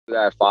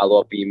that,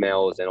 follow-up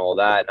emails and all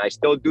that. And I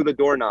still do the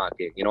door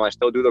knocking, I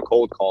still do the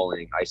cold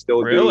calling. I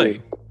still do.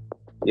 Really?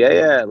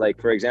 Yeah. Like,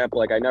 for example,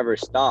 like I never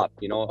stop,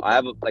 I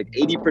have like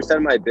 80%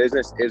 of my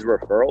business is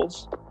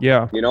referrals,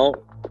 Yeah.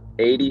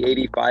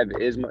 85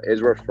 is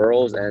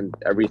referrals and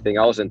everything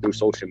else and through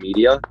social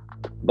media.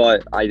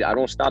 But I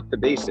don't stop the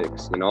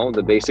basics,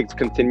 the basics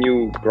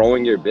continue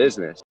growing your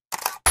business.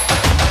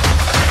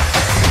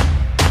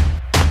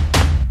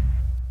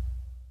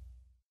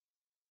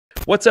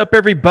 What's up,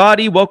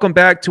 everybody? Welcome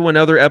back to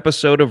another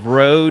episode of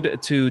Road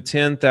to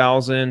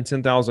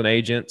 10,000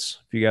 Agents,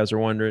 if you guys are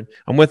wondering.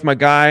 I'm with my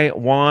guy,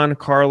 Juan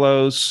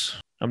Carlos.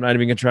 I'm not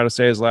even going to try to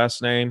say his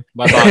last name.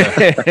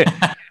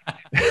 Bye-bye.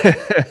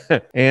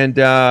 And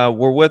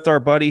we're with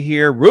our buddy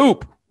here,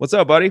 Roop. What's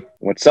up, buddy?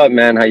 What's up,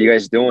 man? How you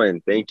guys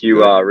doing? Thank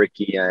you,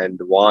 Ricky and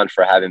Juan,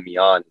 for having me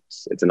on.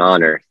 It's an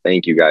honor.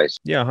 Thank you, guys.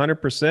 Yeah,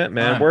 100%,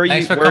 man.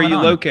 Right. Where are you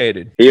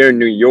located? Here in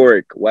New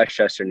York,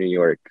 Westchester, New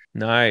York.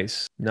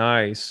 Nice.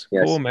 Yes.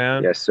 Cool,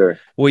 man. Yes, sir.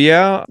 Well,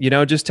 yeah,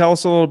 just tell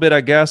us a little bit,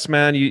 I guess,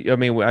 man.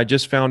 I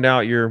just found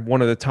out you're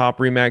one of the top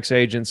Remax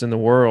agents in the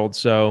world,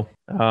 so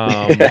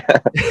It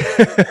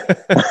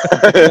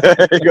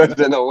goes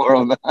in the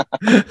world.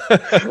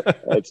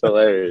 That's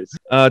hilarious.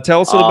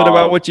 Tell us a little bit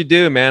about what you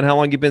do, man. How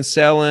long you been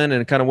selling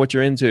and kind of what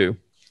you're into.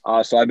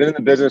 So I've been in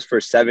the business for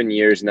 7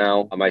 years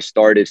now. I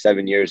started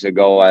 7 years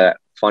ago.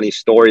 Funny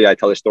story. I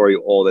tell the story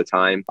all the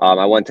time.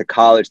 I went to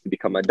college to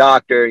become a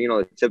doctor.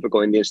 The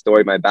typical Indian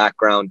story. My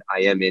background,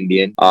 I am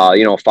Indian.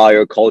 Follow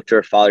your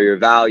culture, follow your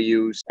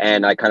values.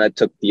 And I kind of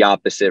took the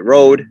opposite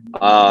road.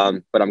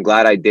 But I'm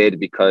glad I did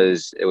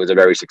because it was a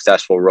very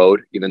successful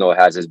road, even though it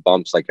has its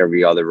bumps like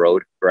every other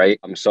road, right?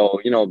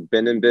 So,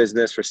 been in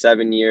business for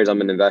 7 years.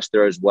 I'm an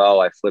investor as well.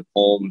 I flip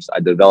homes.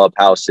 I develop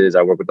houses.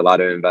 I work with a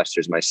lot of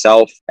investors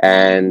myself.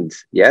 And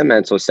yeah,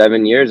 man, so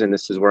 7 years and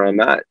this is where I'm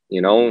at,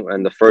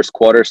 and the first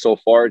quarter so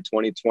far,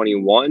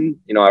 2021,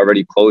 I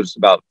already closed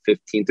about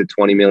 15 to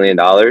 $20 million,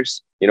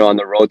 on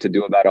the road to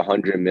do about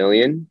 100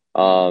 million.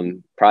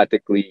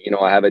 Practically,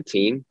 I have a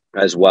team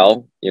as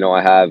well.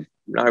 I have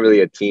not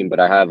really a team, but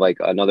I have like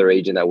another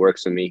agent that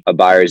works with me, a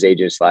buyer's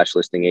agent /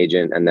 listing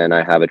agent. And then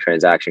I have a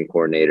transaction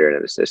coordinator and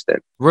an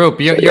assistant. Roop,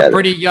 you're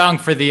pretty young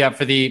for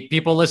the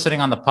people listening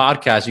on the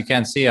podcast. You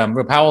can't see him.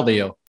 Roop, how old are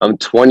you? I'm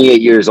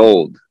 28 years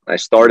old. I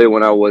started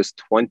when I was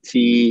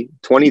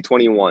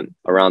 21,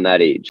 around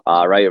that age,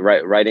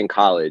 right in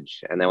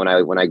college. And then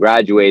when I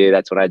graduated,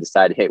 that's when I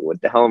decided, hey,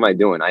 what the hell am I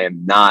doing? I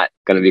am not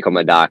going to become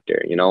a doctor,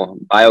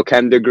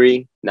 biochem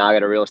degree. Now I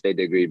got a real estate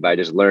degree by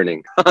just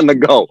learning on the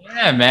go.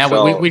 Yeah, man.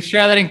 So, we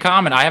share that in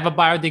common. I have a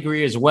bio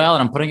degree as well,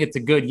 and I'm putting it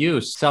to good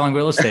use, selling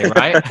real estate,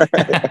 right?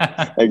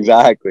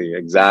 Exactly.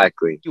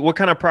 What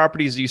kind of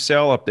properties do you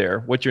sell up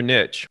there? What's your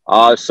niche?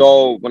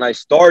 So when I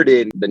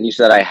started, the niche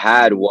that I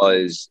had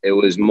was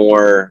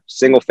more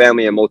single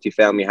family and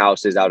multifamily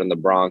houses out in the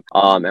Bronx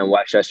and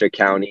Westchester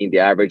County. The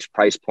average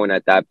price point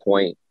at that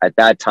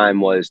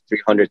time was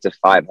 300 to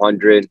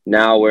 500.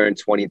 Now we're in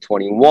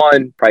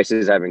 2021.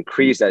 Prices have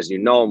increased, as you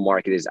know.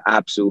 Market is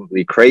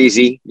absolutely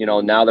crazy.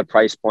 Now the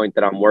price point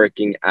that I'm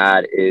working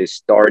at is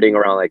starting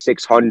around like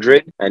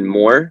 600 and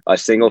more, a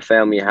single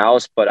family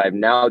house. But I've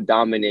now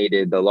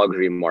dominated the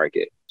luxury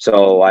market.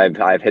 So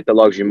I've hit the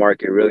luxury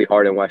market really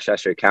hard in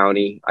Westchester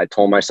County. I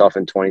told myself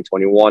in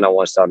 2021, I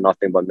want to sell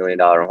nothing but $1 million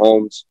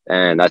homes.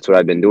 And that's what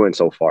I've been doing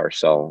so far.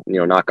 So,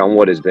 knock on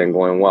wood, has been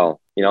going well.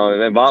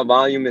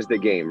 Volume is the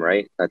game,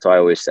 right? That's what I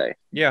always say.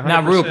 Yeah. 100%.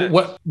 Now, Roop,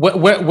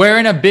 we're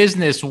in a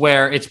business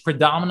where it's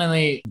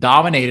predominantly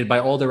dominated by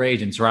older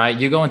agents, right?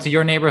 You go into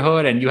your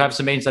neighborhood and you have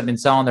some agents that have been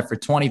selling there for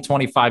 20,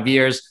 25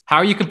 years. How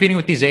are you competing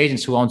with these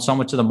agents who own so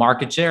much of the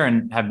market share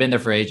and have been there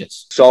for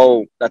ages?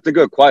 So that's a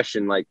good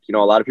question. Like, a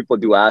lot of people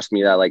do ask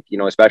me that, like,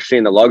 especially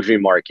in the luxury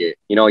market,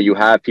 you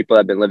have people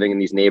that have been living in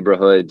these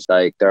neighborhoods,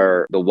 like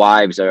the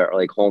wives are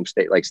like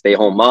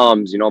stay-home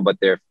moms, but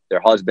their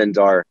husbands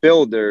are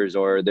builders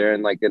or they're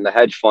in the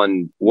hedge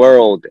fund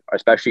world,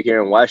 especially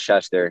here in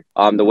Westchester.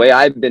 The way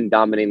I've been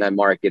dominating that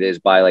market is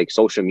by like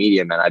social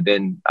media, man. I've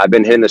been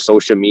hitting the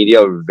social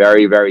media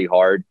very, very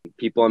hard.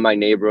 People in my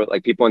neighborhood,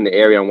 like people in the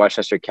area in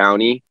Westchester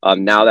County,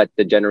 now that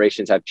the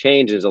generations have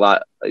changed, it's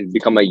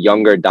become a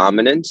younger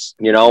dominance,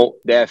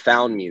 they have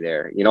found me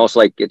there, so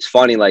like, it's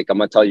funny, like I'm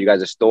going to tell you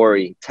guys a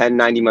story.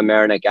 1090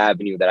 Mamaroneck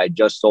Avenue that I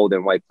just sold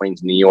in White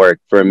Plains, New York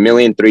for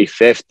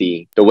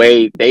 $1,350,000. The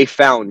way they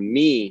found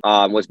me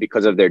was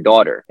because of their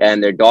daughter,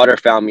 and their daughter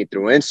found me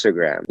through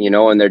Instagram,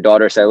 and their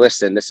daughter said,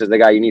 listen, this is the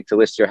guy you need to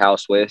list your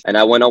house with. And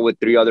I went out with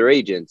 3 other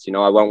agents.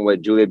 I went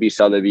with Julia B.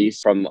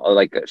 Sotheby's from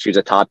she's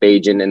a top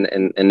agent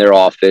in their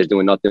office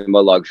doing nothing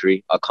but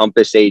luxury, a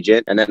Compass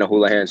agent, and then a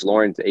Houlihan's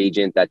Lawrence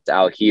agent that's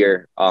out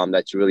here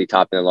that's really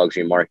top in the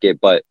luxury market.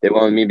 But they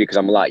went with me because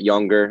I'm a lot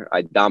younger.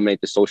 I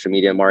dominate the social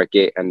media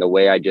market, and the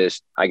way I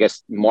guess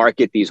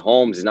market these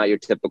homes is not your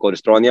typical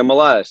just throw on the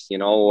MLS,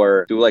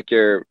 or do like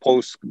your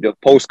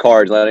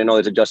postcards, letting know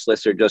it's a just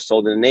listed, just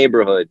sold in the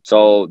neighborhood.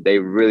 So they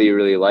really,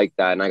 really like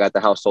that, and I got the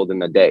house sold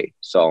in a day,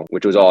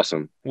 which was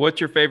awesome.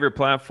 What's your favorite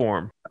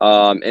platform?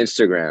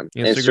 Instagram.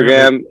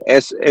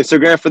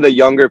 Instagram for the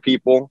younger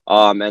people.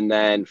 And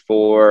then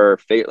for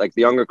like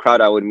the younger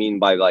crowd, I would mean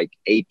by like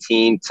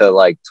 18 to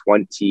like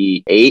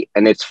 28.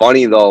 And it's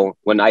funny though,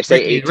 when I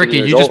say 18 Ricky,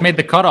 years you old, just made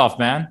the cutoff,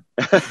 man.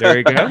 There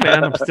you go,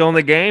 man. I'm still in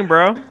the game,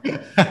 bro.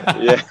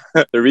 yeah.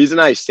 The reason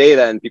I say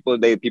that, and people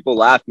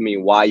laugh at me,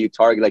 why you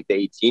target like the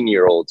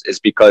 18-year-olds, is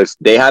because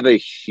they have a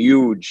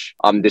huge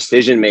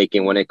decision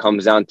making when it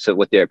comes down to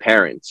with their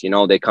parents. You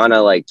know, they kind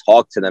of like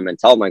talk to them and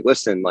tell them like,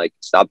 listen, like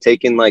stop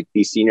taking like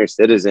these senior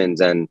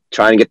citizens and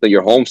trying to get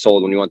your home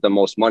sold when you want the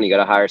most money. You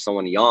got to hire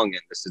someone young,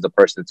 and this is the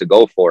person to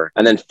go for.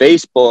 And then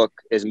Facebook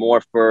is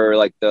more for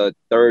like the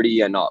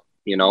 30 and up.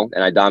 You know,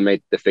 and I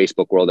dominate the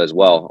Facebook world as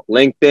well.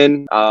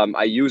 LinkedIn,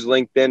 I use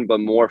LinkedIn, but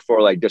more for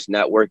like just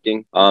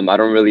networking. I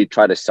don't really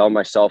try to sell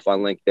myself on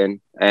LinkedIn.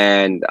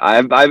 And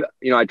I've,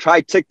 I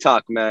tried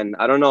TikTok, man.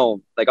 I don't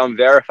know, like I'm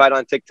verified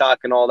on TikTok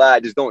and all that. I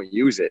just don't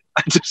use it.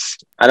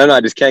 I don't know.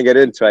 I just can't get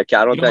into it.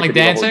 I don't think I can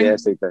do the whole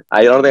dancing thing.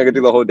 I don't think I can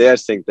do the whole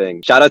dancing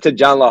thing. Shout out to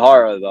John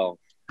Lahara though.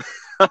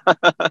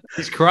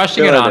 He's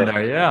crushing it on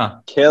there. Yeah.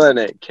 Killing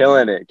it.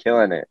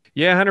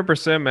 Yeah,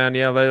 100%, man.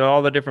 Yeah,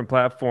 all the different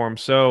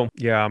platforms. So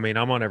yeah, I mean,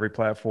 I'm on every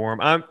platform.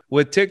 I'm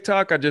with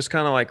TikTok. I just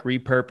kind of like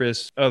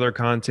repurpose other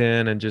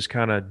content and just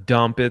kind of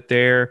dump it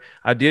there.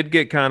 I did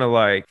get kind of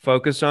like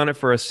focused on it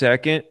for a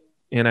second,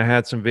 and I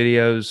had some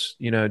videos,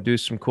 do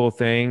some cool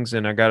things,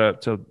 and I got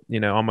up to,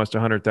 almost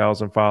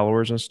 100,000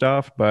 followers and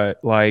stuff. But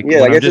like, yeah,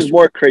 like it's just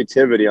more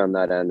creativity on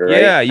that end, right?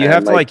 Yeah, you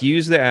have to like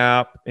use the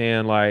app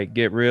and like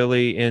get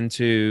really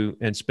into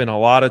and spend a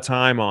lot of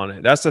time on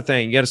it. That's the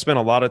thing. You got to spend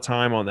a lot of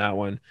time on that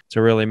one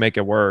to really make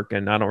it work.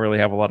 And I don't really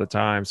have a lot of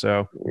time.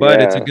 So,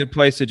 but it's a good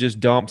place to just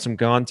dump some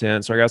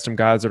content. So I got some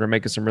guys that are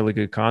making some really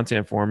good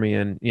content for me,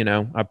 and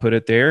I put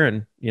it there,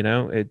 and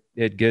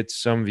it gets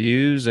some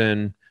views,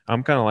 and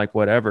I'm kind of like,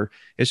 whatever.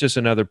 It's just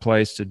another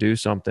place to do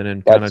something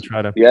and kind of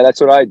try to. Yeah, that's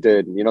what I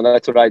did.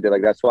 That's what I did.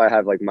 Like, that's why I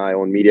have like my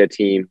own media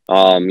team.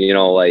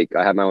 Like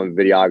I have my own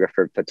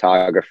videographer,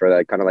 photographer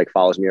that kind of like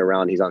follows me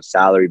around. He's on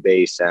salary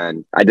base,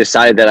 and I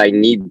decided that I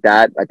need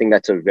that. I think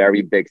that's a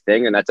very big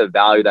thing, and that's a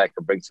value that I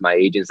could bring to my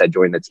agents that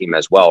join the team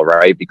as well,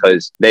 right?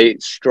 Because they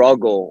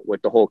struggle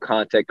with the whole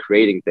content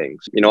creating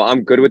things.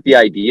 I'm good with the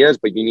ideas,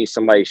 but you need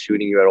somebody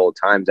shooting you at all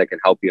times that can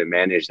help you and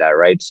manage that,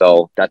 right?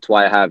 So that's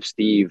why I have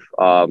Steve,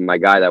 my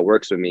guy that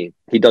works with me.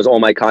 He does all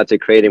my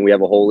content creating. We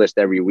have a whole list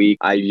every week.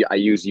 I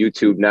use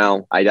YouTube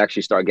now. I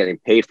actually start getting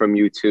paid from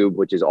YouTube,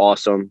 which is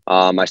awesome.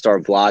 I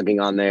start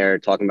vlogging on there,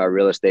 talking about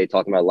real estate,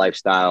 talking about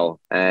lifestyle,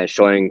 and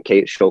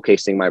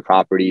showcasing my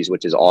properties,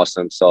 which is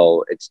awesome.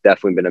 So it's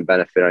definitely been a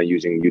benefit on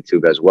using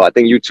YouTube as well. I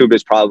think YouTube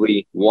is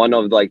probably one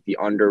of like the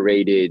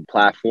underrated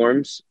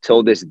platforms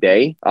till this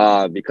day,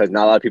 because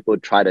not a lot of people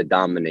try to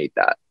dominate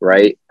that,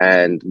 right?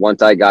 And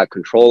once I got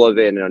control of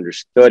it and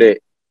understood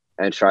it,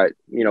 and try,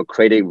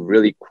 creating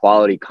really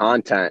quality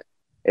content,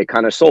 it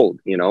kind of sold,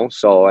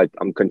 So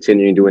I'm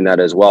continuing doing that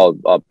as well,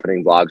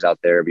 putting vlogs out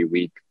there every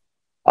week.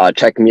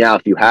 Check me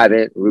out if you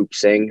haven't, Roop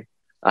Singh.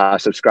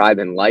 Subscribe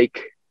and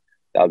like.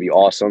 That would be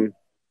awesome.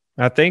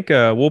 I think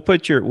we'll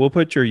put your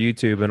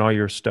YouTube and all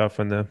your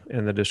stuff in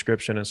the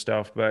description and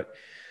stuff. But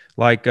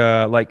like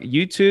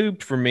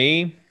YouTube for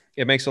me,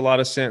 it makes a lot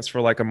of sense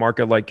for like a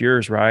market like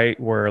yours, right?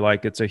 Where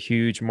like it's a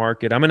huge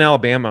market. I'm in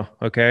Alabama,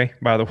 okay?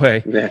 By the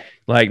way, yeah.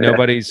 Like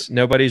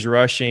nobody's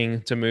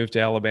rushing to move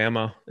to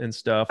Alabama and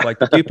stuff. Like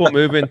the people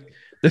moving,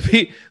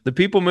 the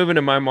people moving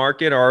to my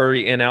market are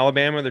already in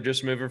Alabama. They're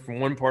just moving from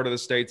one part of the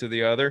state to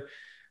the other.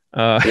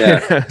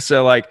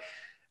 So like,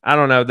 I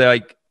don't know.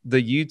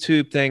 The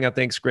YouTube thing I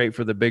think is great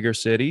for the bigger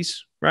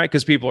cities, right?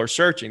 Because people are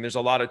searching. There's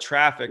a lot of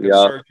traffic of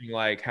searching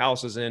like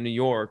houses in New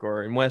York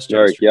or in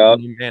Westchester,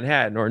 in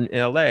Manhattan or in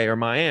LA or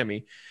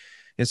Miami.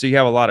 And so you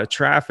have a lot of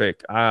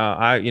traffic.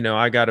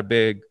 I got a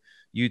big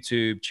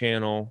YouTube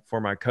channel for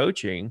my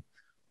coaching,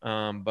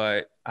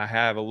 but I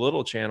have a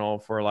little channel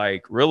for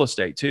like real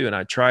estate too. And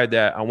I tried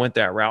that. I went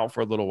that route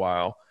for a little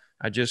while.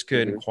 I just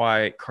couldn't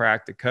quite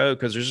crack the code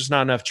because there's just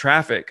not enough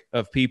traffic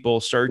of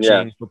people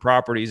searching for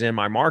properties in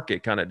my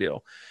market kind of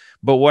deal.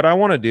 But what I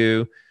want to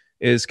do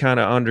is kind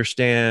of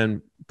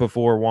understand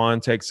before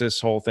Juan takes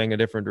this whole thing a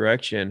different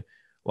direction,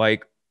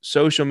 like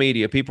social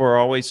media. People are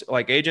always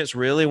like, agents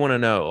really want to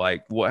know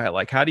like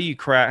how do you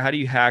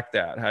hack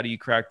that? How do you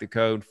crack the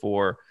code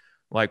for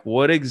like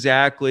what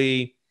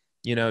exactly,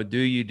 do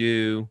you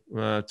do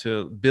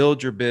to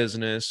build your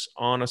business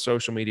on a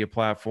social media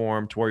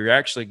platform to where you're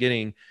actually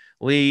getting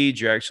leads,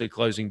 you're actually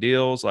closing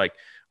deals? Like,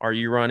 are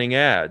you running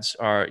ads?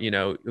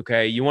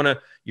 Okay,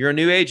 you're a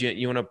new agent,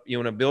 you want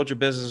to build your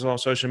business on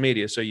social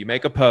media. So you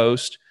make a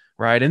post,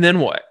 right? And then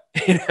what?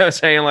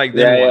 Saying like,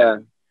 then what? Yeah.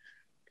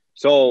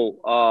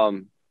 So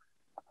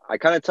I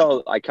kind of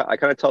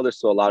tell this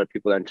to a lot of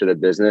people that enter the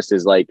business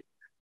is like,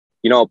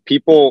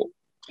 people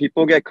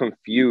get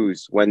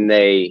confused when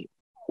they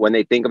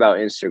think about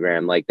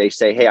Instagram. Like they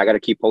say, hey, I got to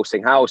keep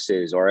posting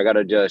houses, or I got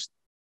to just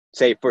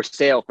say for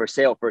sale.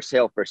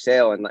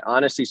 And like,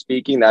 honestly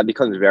speaking, that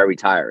becomes very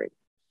tiring,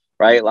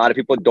 right? A lot of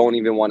people don't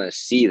even want to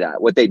see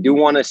that. What they do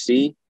want to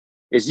see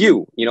is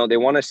you. You know, they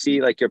want to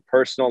see like your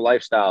personal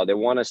lifestyle. They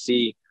want to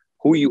see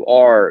who you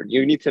are.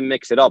 You need to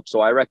mix it up.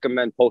 So I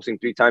recommend posting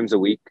 3 times a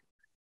week.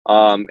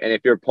 And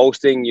if you're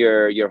posting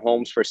your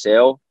homes for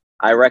sale,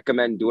 I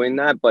recommend doing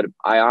that. But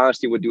I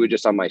honestly would do it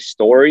just on my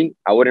story.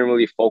 I wouldn't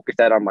really focus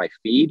that on my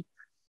feed.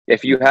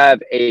 If you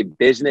have a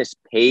business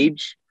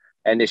page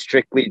and it's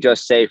strictly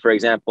just say, for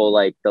example,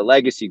 like the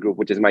Legacy Group,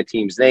 which is my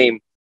team's name,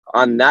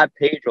 on that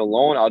page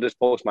alone, I'll just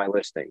post my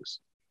listings.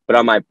 But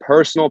on my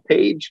personal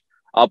page,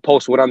 I'll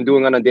post what I'm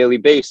doing on a daily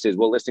basis,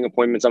 what listing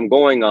appointments I'm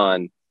going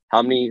on,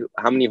 how many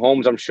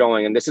homes I'm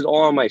showing. And this is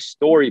all on my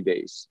story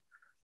base,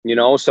 you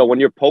know? So when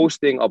you're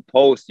posting a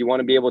post, you want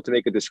to be able to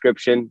make a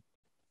description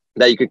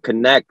that you could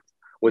connect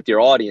with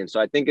your audience. So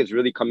I think it's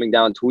really coming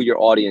down to who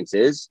your audience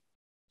is.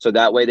 So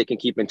that way they can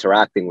keep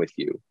interacting with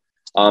you,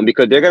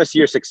 because they're going to see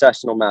your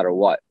success no matter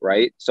what,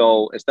 right?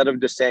 So instead of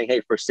just saying,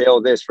 hey, for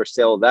sale this, for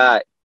sale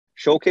that,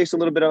 showcase a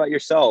little bit about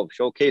yourself,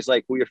 showcase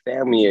like who your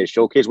family is,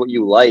 showcase what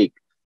you like,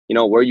 you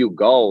know, where you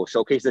go,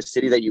 showcase the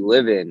city that you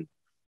live in.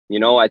 You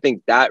know, I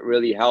think that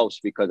really helps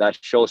because that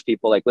shows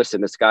people like,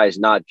 listen, this guy is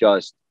not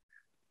just,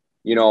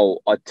 you know,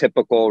 a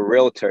typical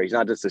realtor. He's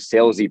not just a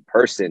salesy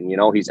person. You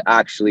know, he's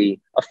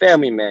actually a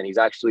family man. He's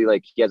actually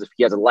like, he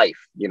has a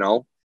life, you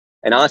know?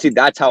 And honestly,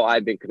 that's how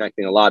I've been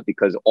connecting a lot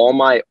because all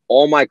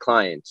my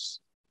clients,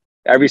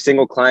 every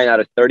single client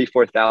out of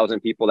 34,000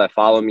 people that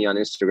follow me on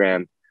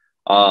Instagram,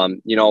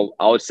 you know,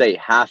 I would say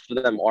half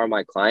of them are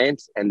my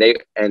clients, and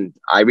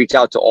I reach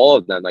out to all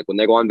of them. Like when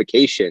they go on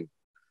vacation,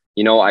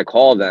 you know, I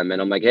call them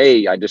and I'm like,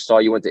 hey, I just saw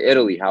you went to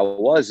Italy. How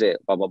was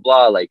it? Blah, blah,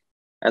 blah. Like,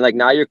 and like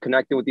now you're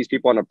connecting with these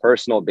people on a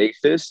personal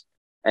basis,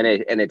 and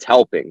it's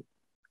helping,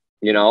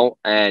 you know,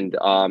 and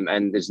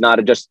it's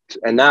not just,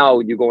 and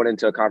now you going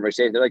into a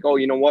conversation. They're like, oh,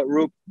 you know what,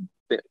 Roop,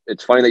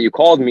 it's funny that you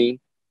called me.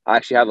 I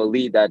actually have a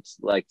lead that's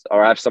like,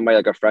 or I have somebody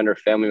like a friend or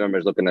family member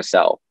is looking to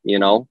sell, you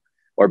know,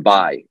 or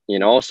buy, you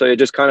know, so it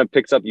just kind of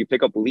you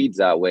pick up leads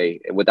that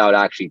way without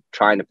actually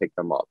trying to pick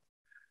them up.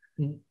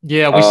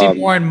 Yeah, we see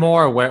more and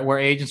more where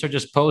agents are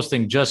just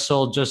posting just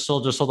sold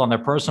on their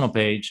personal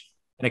page.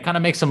 And it kind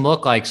of makes them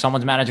look like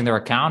someone's managing their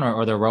account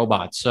or their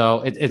robot.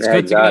 So it's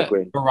good to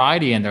get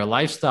variety in their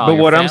lifestyle. But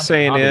what I'm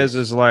saying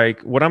is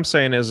like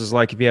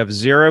if you have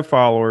 0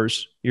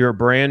 followers, you're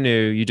brand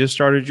new, you just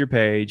started your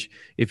page.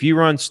 If you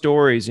run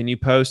stories and you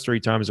post 3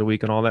 times a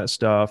week and all that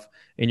stuff,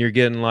 and you're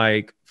getting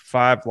like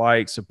 5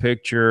 likes a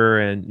picture,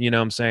 and you know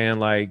what I'm saying,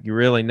 like you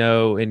really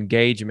know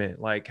engagement.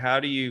 Like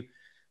how do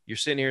you're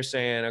sitting here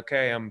saying,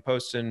 okay, I'm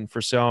posting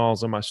for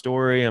sales on my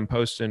story, I'm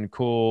posting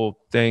cool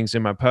things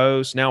in my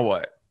post. Now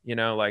what? You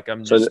know, like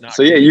I'm just not.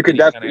 So yeah, you could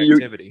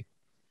definitely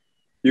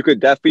you could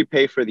definitely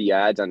pay for the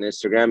ads on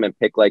Instagram and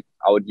pick like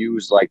I would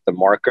use like the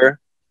marker,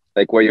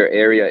 like where your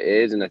area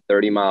is in a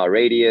 30-mile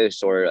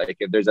radius, or like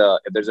if there's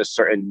a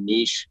certain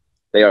niche,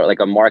 they are like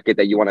a market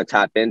that you want to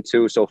tap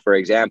into. So for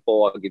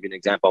example, I'll give you an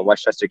example in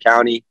Westchester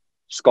County,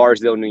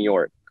 Scarsdale, New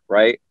York,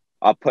 right?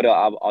 I'll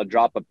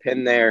drop a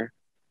pin there.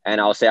 And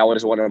I'll say, I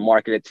just want to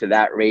market it to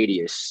that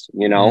radius,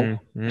 you know,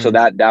 so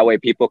that way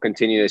people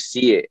continue to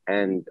see it.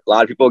 And a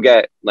lot of people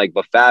get like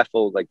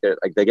befuddled, like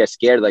they get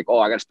scared, like, oh,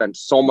 I got to spend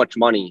so much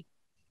money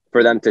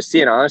for them to see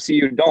it. And honestly,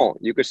 you don't.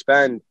 You could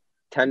spend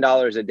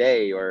 $10 a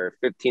day or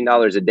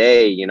 $15 a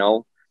day, you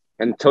know,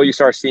 until you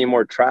start seeing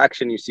more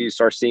traction, you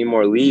start seeing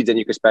more leads, and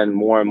you can spend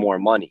more and more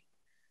money.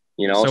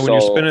 You know, so when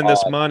you're spending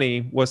this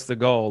money, what's the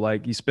goal?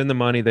 Like you spend the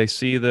money, they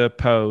see the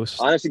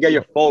post. Honestly, get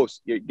your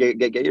post,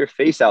 get your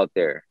face out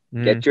there.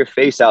 Get your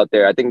face out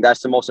there. I think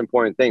that's the most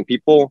important thing.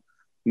 People,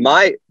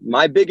 my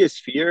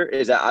biggest fear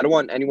is that I don't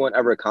want anyone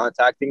ever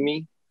contacting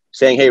me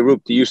saying, hey,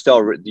 Roop, do you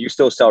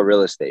still sell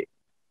real estate?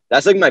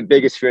 That's like my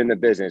biggest fear in the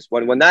business.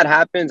 When that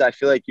happens, I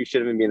feel like you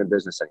shouldn't be in the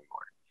business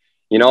anymore,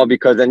 you know,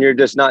 because then you're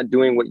just not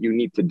doing what you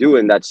need to do,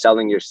 and that's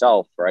selling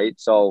yourself, right?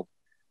 So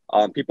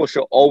people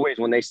should always,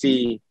 when they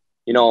see,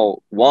 you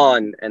know,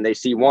 Juan, and they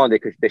see Juan,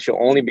 they should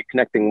only be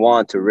connecting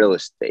Juan to real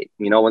estate.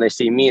 You know, when they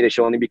see me, they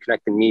should only be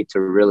connecting me to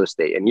real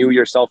estate, and you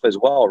yourself as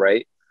well,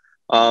 right?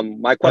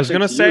 My question I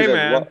was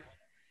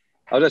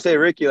gonna say,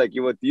 Ricky, like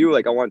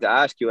I wanted to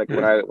ask you, like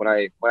when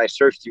I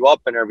searched you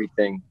up and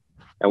everything,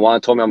 and Juan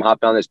told me I'm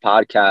hopping on this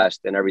podcast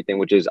and everything,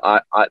 which is,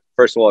 I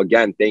first of all,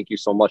 again, thank you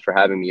so much for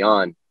having me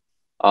on.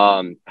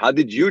 How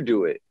did you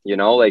do it? You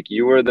know, like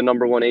you were the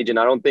 #1 agent.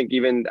 I don't think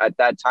even at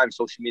that time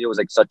social media was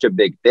like such a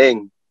big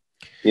thing.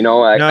 You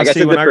know, I guess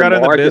when I got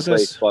in the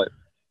business,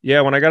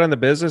 when I got in the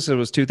business, it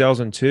was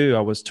 2002.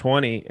 I was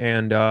 20,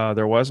 and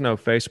there was no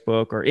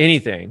Facebook or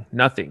anything,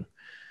 nothing.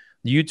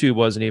 YouTube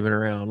wasn't even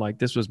around. Like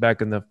this was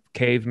back in the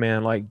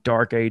caveman, like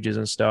dark ages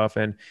and stuff.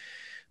 And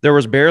there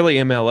was barely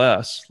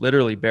MLS,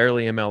 literally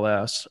barely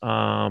MLS.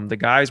 The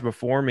guys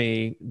before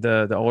me,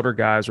 the older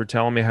guys, were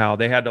telling me how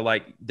they had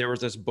to there was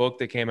this book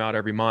that came out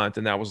every month,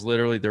 and that was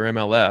literally their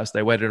MLS.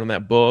 They waited on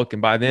that book,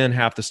 and by then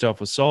half the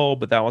stuff was sold,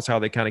 but that was how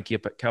they kind of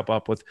kept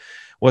up with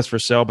what's for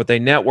sale. But they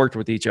networked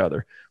with each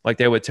other. Like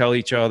they would tell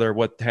each other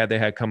what they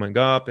had coming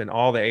up, and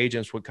all the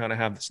agents would kind of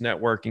have this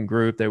networking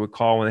group. They would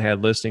call when they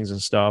had listings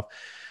and stuff.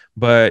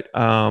 But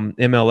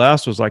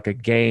MLS was like a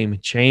game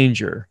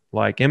changer.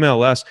 Like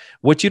MLS,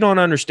 what you don't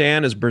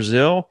understand is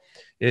Brazil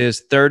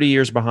is 30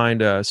 years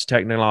behind us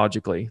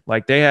technologically.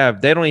 Like they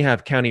don't even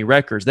have county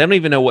records. They don't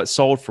even know what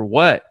sold for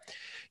what.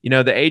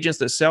 The agents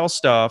that sell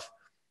stuff,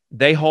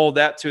 they hold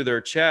that to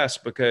their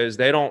chest because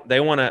they want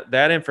to,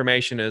 that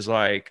information is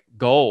like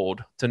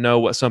gold to know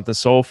what something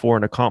sold for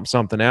and to comp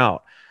something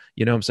out.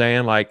 You know what I'm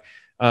saying? Like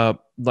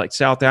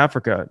South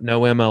Africa,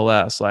 no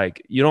MLS.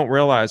 Like you don't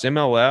realize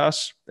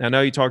MLS. I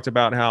know you talked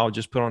about how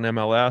just put on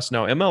MLS.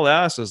 No,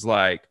 MLS is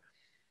like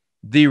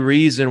the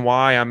reason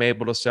why I'm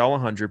able to sell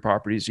 100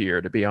 properties a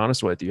year, to be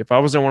honest with you. If I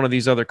was in one of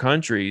these other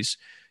countries,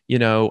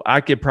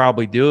 I could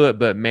probably do it,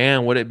 but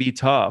man, would it be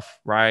tough,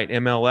 right?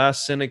 MLS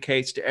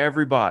syndicates to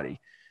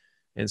everybody.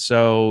 And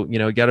so,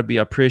 got to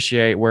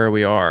appreciate where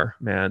we are,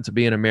 man, to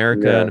be in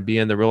America and to be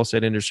in the real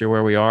estate industry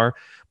where we are.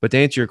 But to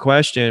answer your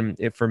question,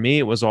 for me,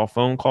 it was all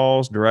phone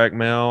calls, direct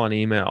mail, and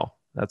email.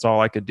 That's all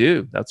I could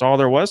do. That's all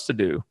there was to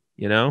do,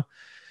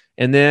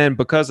 And then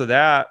because of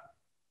that,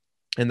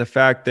 and the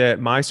fact that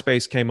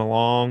MySpace came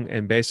along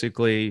and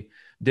basically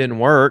didn't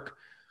work,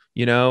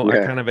 I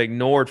kind of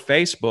ignored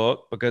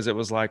Facebook because it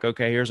was like,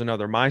 okay, here's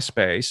another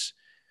MySpace.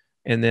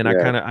 And then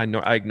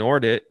I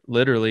ignored it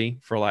literally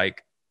for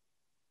like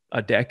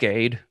a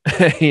decade,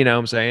 you know what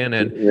I'm saying?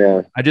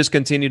 And I just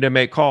continued to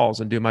make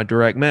calls and do my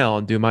direct mail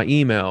and do my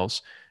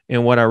emails.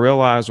 And what I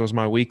realized was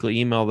my weekly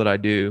email that I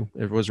do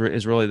is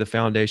really the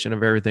foundation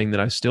of everything that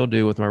I still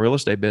do with my real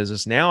estate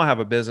business. Now I have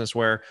a business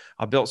where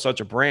I built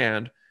such a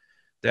brand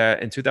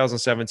that in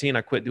 2017,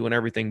 I quit doing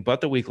everything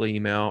but the weekly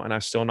email, and I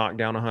still knock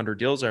down 100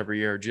 deals every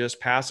year just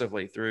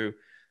passively through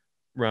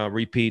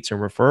repeats and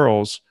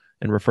referrals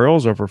of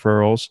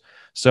referrals.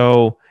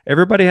 So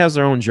everybody has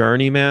their own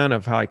journey, man,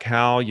 of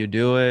how you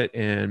do it,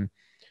 and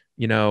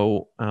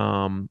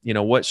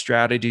what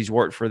strategies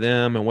work for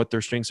them and what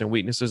their strengths and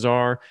weaknesses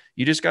are.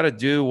 You just got to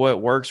do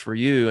what works for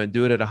you and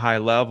do it at a high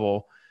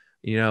level,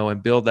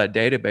 and build that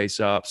database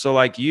up. So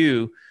like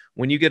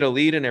when you get a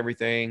lead and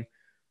everything,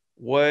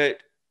 what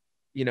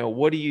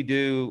do you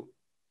do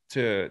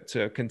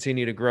to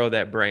continue to grow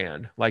that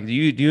brand? Like, do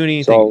you do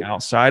anything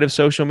outside of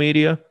social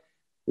media?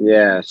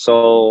 Yeah.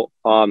 So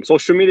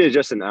social media is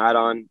just an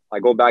add-on. I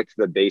go back to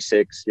the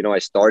basics. I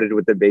started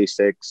with the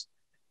basics.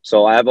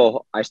 So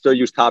I still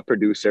use Top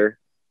Producer.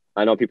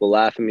 I know people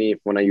laugh at me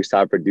when I use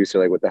Top Producer,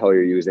 like what the hell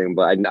you're using,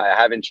 but I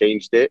haven't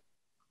changed it.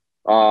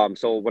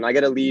 So when I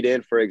get a lead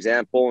in, for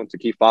example, and to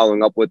keep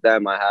following up with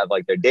them, I have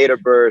like their date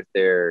of birth,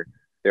 their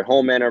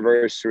home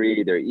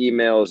anniversary, their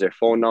emails, their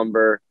phone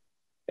number,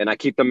 and I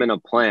keep them in a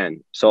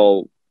plan.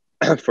 So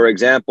for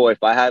example,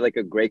 if I had like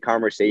a great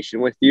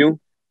conversation with you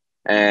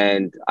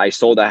and I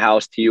sold a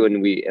house to you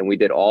and we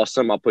did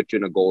awesome, I'll put you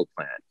in a gold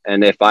plan.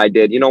 And if I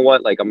did,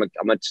 like I'm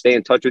gonna stay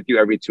in touch with you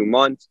every 2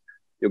 months.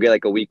 You'll get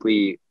like a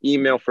weekly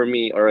email from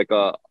me, or like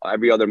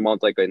every other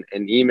month, like an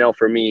email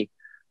from me,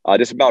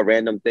 just about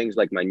random things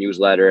like my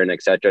newsletter and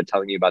etc.,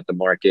 telling you about the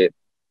market.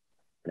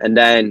 And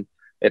then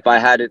if I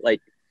had it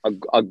like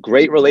a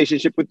great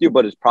relationship with you,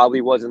 but it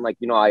probably wasn't like,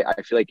 I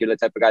feel like you're the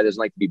type of guy that doesn't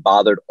like to be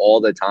bothered all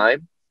the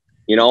time.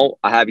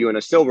 I have you in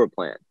a silver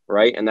plan,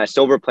 right? And that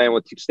silver plan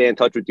would stay in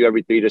touch with you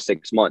every 3 to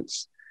 6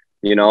 months,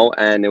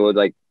 and it would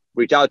like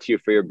reach out to you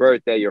for your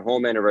birthday, your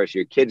home anniversary,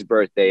 your kid's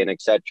birthday, and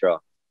etc.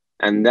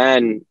 And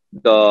then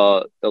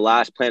the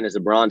last plan is the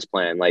bronze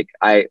plan. Like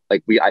I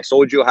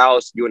sold you a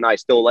house, you and I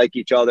still like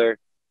each other,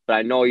 but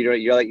I know you're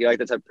like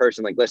the type of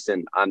person like,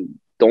 listen,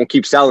 don't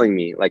keep selling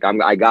me. Like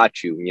I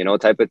got you,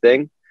 type of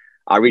thing.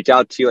 I reach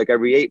out to you like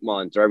every 8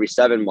 months or every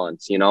 7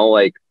 months,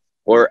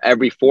 or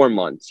every 4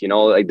 months,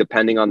 like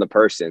depending on the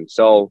person.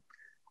 So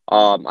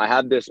I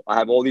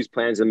have all these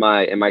plans in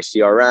my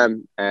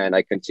CRM, and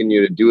I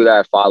continue to do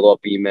that, follow up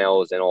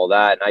emails and all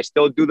that. And I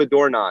still do the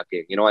door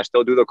knocking, I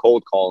still do the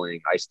cold calling.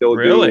 I still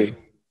really?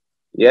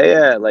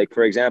 Yeah. Like,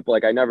 for example,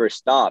 like I never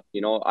stop,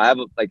 I have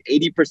like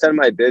 80% of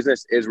my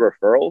business is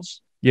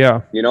referrals.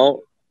 Yeah.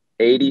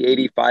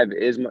 85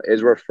 is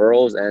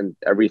referrals and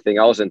everything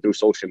else, and through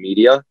social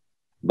media.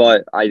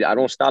 But I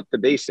don't stop the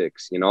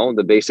basics.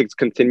 The basics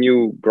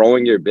continue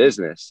growing your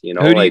business. Who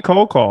do you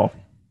cold call?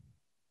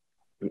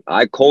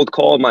 I cold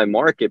call my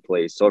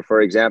marketplace. So for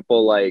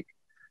example, like,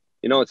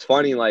 it's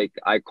funny, like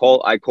I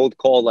cold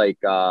call, like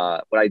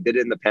what I did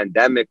in the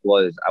pandemic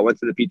was I went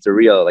to the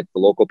pizzeria, like the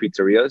local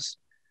pizzerias,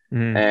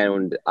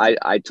 and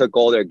I took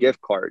all their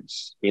gift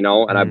cards, and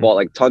I bought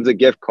like tons of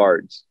gift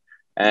cards.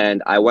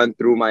 And I went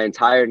through my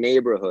entire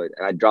neighborhood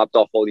and I dropped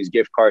off all these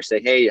gift cards,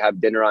 say, hey,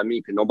 have dinner on me,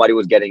 because nobody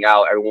was getting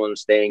out. Everyone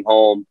was staying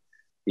home,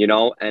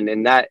 and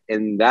in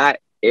that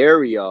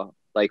area,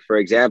 like, for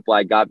example,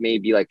 I got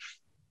maybe like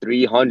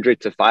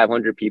 300 to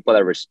 500 people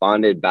that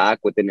responded back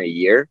within a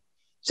year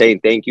saying,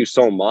 thank you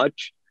so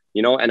much,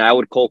 and I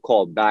would cold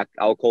call back.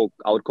 I would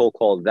cold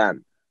call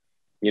them.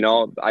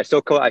 I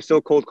still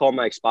cold call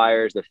my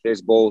expires, the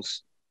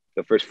FSBOs,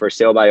 the first for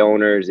sale by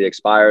owners, the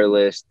expire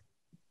list.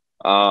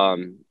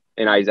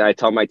 And I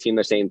tell my team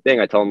the same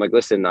thing. I tell them, like,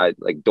 listen, I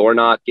like door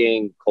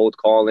knocking, cold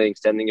calling,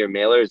 sending your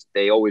mailers.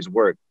 They always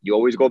work. You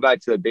always go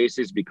back to the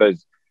basics,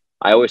 because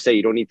I always say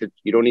you don't need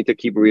to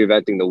keep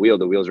reinventing the wheel.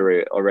 The wheels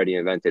are already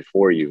invented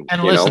for you.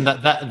 And You listen, know?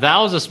 that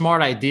was a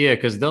smart idea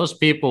because those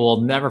people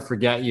will never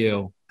forget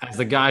you as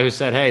the guy who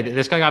said, "Hey,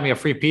 this guy got me a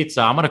free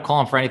pizza. I'm going to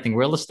call him for anything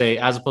real estate,"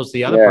 as opposed to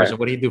the other Yeah. person.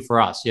 What did he do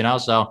for us? You know,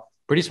 so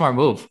pretty smart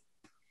move.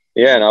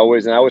 Yeah, and I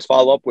always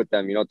follow up with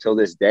them, till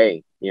this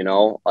day,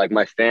 like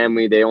my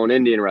family, they own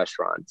Indian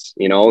restaurants,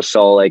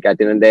 so like at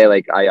the end of the day,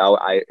 like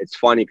it's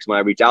funny because when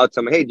I reach out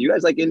to them, hey, do you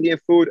guys like Indian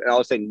food? And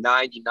I'll say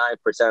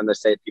 99% of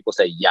the people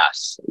say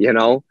yes,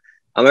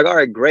 I'm like, all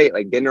right, great,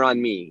 like dinner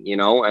on me,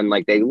 and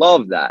like they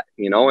love that,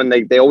 and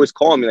they always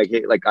call me like,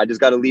 hey, like I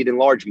just got a lead in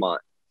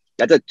Largemont.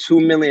 That's a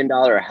 $2 million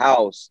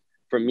house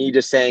for me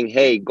just saying,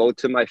 hey, go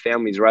to my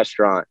family's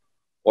restaurant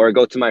or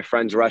go to my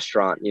friend's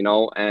restaurant,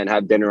 and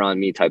have dinner on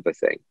me type of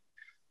thing.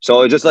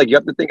 So it's just like you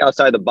have to think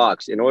outside the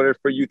box. In order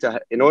for you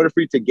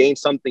to gain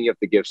something, you have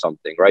to give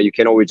something, right? You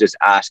can't always just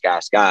ask. You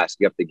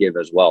have to give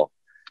as well.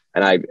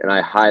 And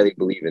I highly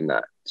believe in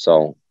that.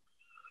 So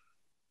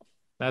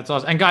That's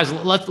awesome. And guys,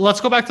 let's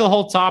go back to the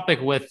whole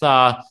topic with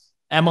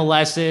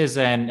MLSs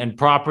and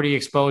property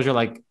exposure,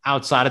 like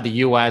outside of the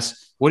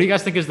US. What do you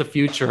guys think is the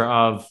future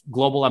of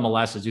global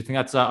MLSs? Do you think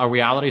that's a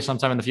reality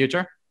sometime in the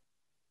future?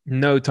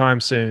 No time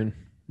soon.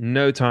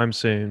 No time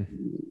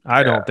soon.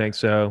 I don't think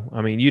so.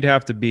 I mean, you'd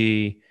have to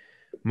be,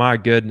 my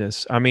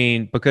goodness. I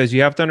mean, because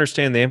you have to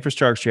understand the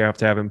infrastructure you have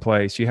to have in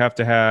place. You have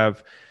to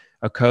have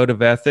a code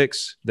of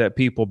ethics that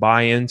people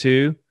buy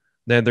into.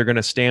 Then they're going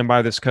to stand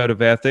by this code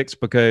of ethics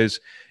because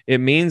it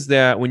means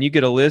that when you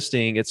get a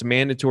listing, it's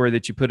mandatory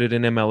that you put it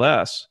in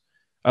MLS.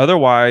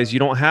 Otherwise, you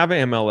don't have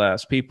an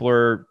MLS. People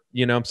are,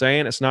 what I'm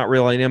saying? It's not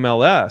really an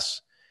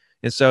MLS.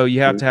 And so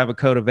you have to have a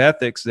code of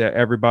ethics that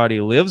everybody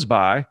lives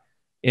by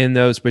in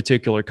those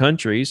particular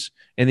countries.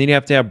 And then you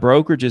have to have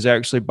brokerages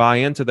actually buy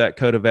into that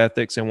code of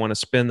ethics and want to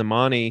spend the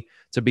money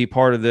to be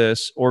part of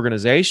this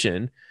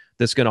organization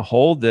that's going to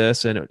hold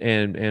this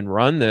and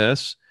run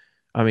this.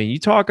 I mean, you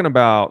talking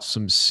about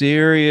some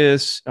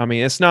serious, I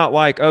mean, it's not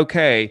like,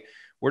 okay,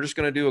 we're just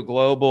going to do a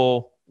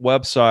global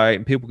website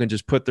and people can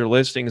just put their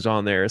listings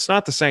on there. It's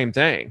not the same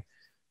thing.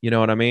 You know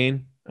what I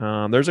mean?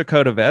 There's a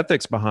code of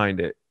ethics behind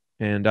it.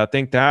 And I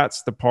think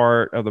that's the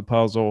part of the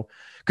puzzle.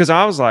 Because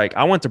I was like,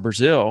 I went to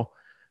Brazil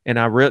and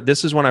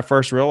this is when I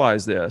first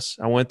realized this.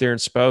 I went there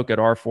and spoke at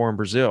R4 in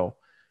Brazil.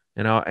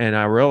 And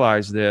I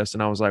realized this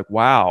and I was like,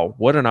 wow,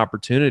 what an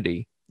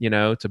opportunity,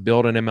 to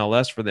build an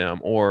MLS for them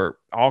or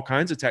all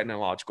kinds of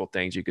technological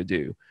things you could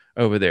do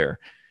over there.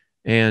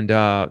 And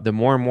the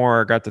more and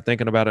more I got to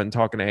thinking about it and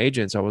talking to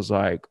agents, I was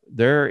like,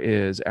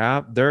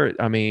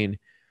 I mean,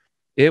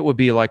 it would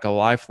be like a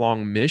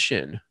lifelong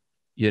mission,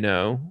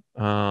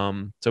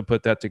 to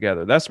put that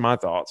together. That's my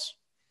thoughts.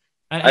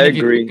 And if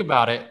you agree. think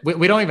about it,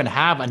 we don't even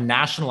have a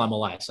national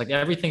MLS. Like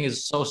everything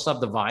is so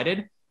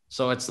subdivided.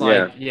 So it's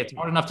like, it's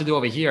hard enough to do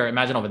over here.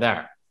 Imagine over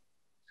there.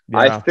 Yeah.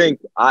 I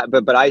think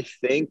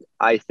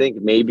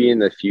maybe in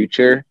the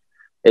future,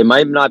 it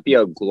might not be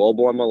a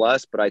global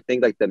MLS, but I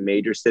think like the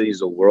major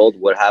cities of the world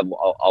would have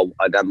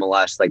an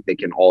MLS like they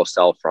can all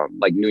sell from,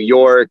 like New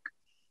York,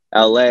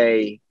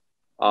 LA,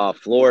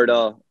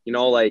 Florida.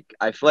 Like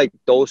I feel like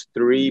those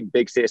three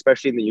big cities,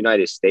 especially in the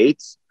United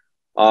States,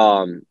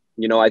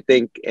 I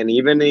think, and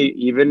even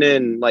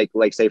in like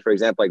say for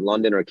example like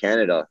London or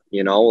Canada,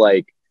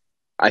 like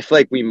I feel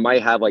like we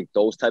might have like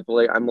those type of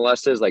like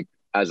MLSs like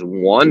as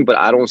one, but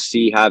I don't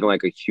see having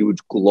like a huge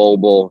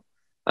global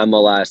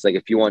MLS. Like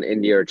if you want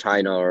India or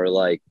China or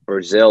like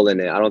Brazil in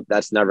it,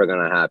 that's never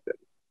going to happen.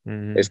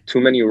 Mm-hmm. It's too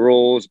many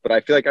rules, but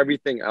I feel like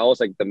everything else,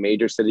 like the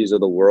major cities of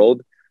the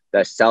world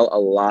that sell a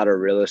lot of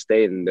real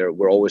estate and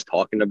we're always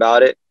talking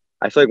about it.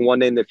 I feel like one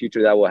day in the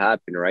future that will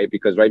happen, right?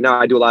 Because right now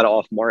I do a lot of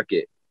off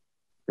market,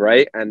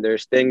 right? And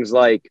there's things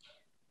like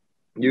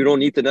you don't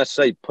need to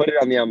necessarily put it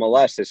on the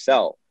MLS to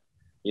sell,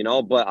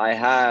 but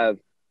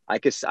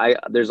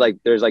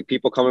there's like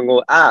people coming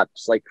with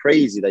apps like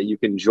crazy that you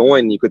can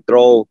join. You could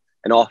throw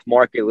an off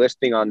market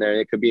listing on there.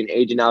 And it could be an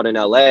agent out in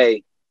LA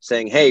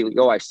saying, hey,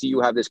 yo, I see you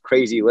have this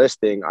crazy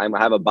listing. I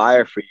have a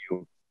buyer for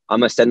you.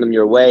 I'm going to send them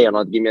your way and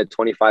I'll give you a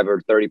 25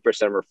 or 30%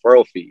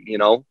 referral fee,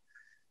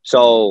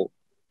 So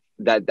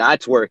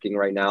that's working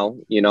right now,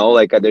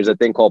 like there's a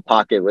thing called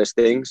pocket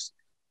listings.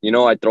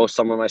 I throw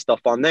some of my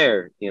stuff on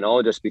there,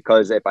 just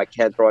because if I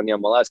can't throw on the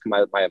MLS,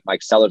 my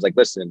seller's like,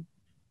 listen,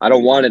 I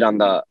don't want it on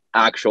the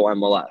actual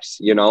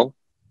MLS,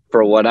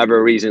 for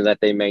whatever reason that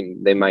they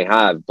might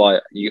have,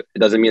 but it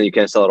doesn't mean you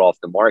can't sell it off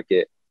the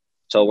market.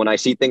 So when I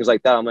see things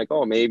like that, I'm like,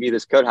 oh, maybe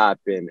this could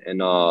happen. And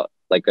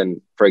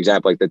for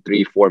example, like the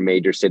 3-4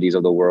 major cities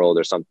of the world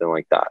or something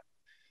like that.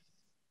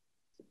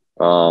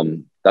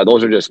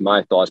 Those are just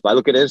my thoughts. But I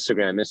look at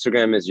Instagram.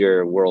 Instagram is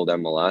your world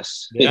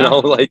MLS.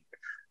 Yeah.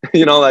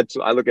 That's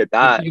I look at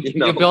that.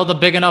 You build a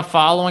big enough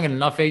following and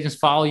enough agents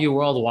follow you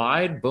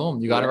worldwide.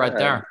 Boom, you got it right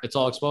there. It's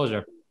all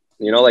exposure.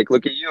 Like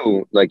look at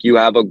you. Like you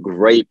have a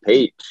great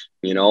page.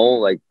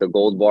 Like the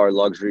Gold Bar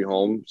Luxury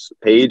Homes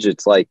page.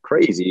 It's like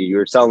crazy.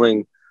 You're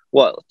selling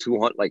what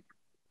 $200,000,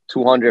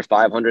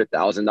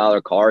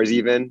 $500,000 cars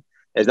even.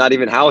 it's not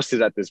even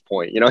houses at this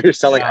point. You know, you're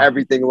selling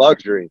everything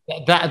luxury.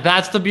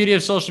 That's the beauty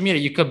of social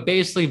media. You could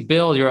basically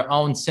build your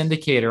own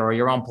syndicator or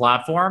your own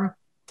platform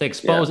to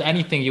expose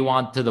anything you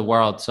want to the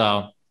world.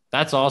 So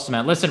that's awesome,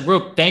 man. Listen,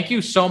 Roop, thank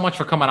you so much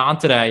for coming on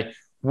today.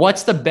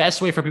 What's the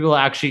best way for people to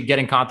actually get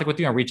in contact with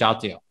you and reach out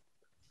to you?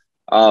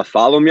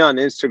 Follow me on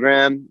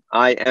Instagram.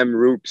 I am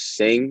Roop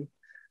Singh.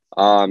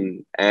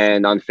 And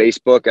on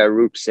Facebook at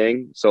Roop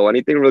Singh. So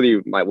anything really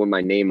with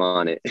my name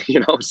on it,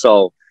 you know?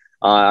 So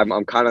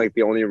I'm kind of like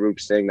the only Roop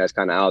Singh that's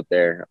kind of out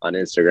there on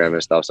Instagram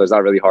and stuff. So it's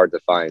not really hard to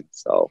find.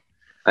 So,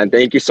 and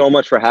thank you so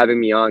much for having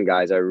me on,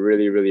 guys. I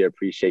really, really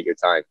appreciate your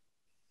time.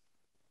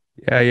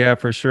 Yeah,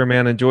 for sure,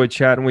 man. Enjoyed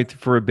chatting with you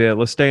for a bit.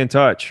 Let's stay in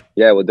touch.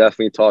 Yeah, we'll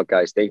definitely talk,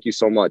 guys. Thank you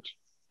so much.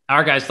 All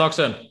right, guys. Talk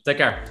soon. Take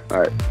care. All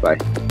right.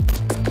 Bye.